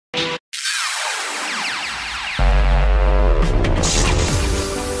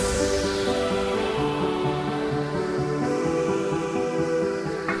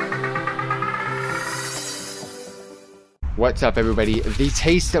What's up, everybody? The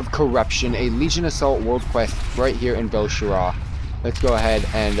Taste of Corruption, a Legion Assault World Quest right here in Belshara. Let's go ahead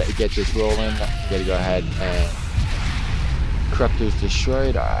and get this rolling. Gotta go ahead and... Corruptors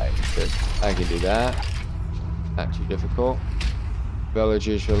destroyed. Alright, I can do that. Not too difficult.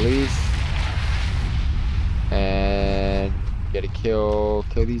 Villagers released. And... Gotta kill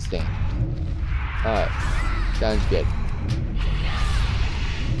these things. Alright, sounds good.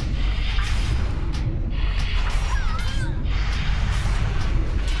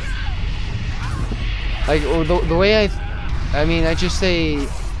 Like, the way I mean, I just say,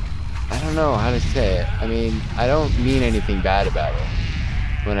 I don't know how to say it. I mean, I don't mean anything bad about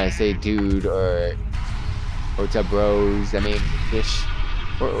it when I say dude or what's up, bros. I mean, just,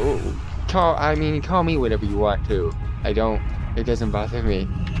 call me whatever you want to. It doesn't bother me.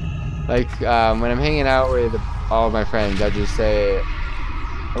 Like, when I'm hanging out with all of my friends, I just say,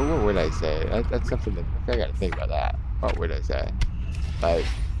 oh, what would I say? That's something that, I gotta think about that. What would I say? Like,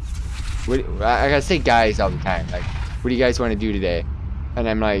 I gotta say guys all the time. Like, what do you guys want to do today? And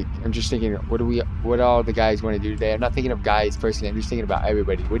I'm just thinking, what all the guys want to do today? I'm not thinking of guys personally. I'm just thinking about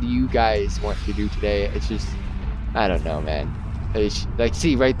everybody. What do you guys want to do today? It's just, I don't know, man. It's, like,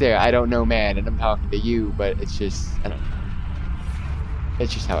 see right there, I don't know, man, and I'm talking to you, but it's just, I don't know.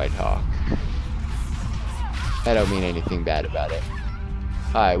 It's just how I talk. I don't mean anything bad about it.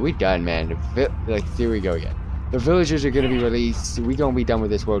 Alright, we done, man. Like, here we go again. The villagers are gonna be released. We gonna be done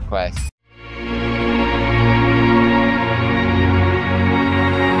with this world quest.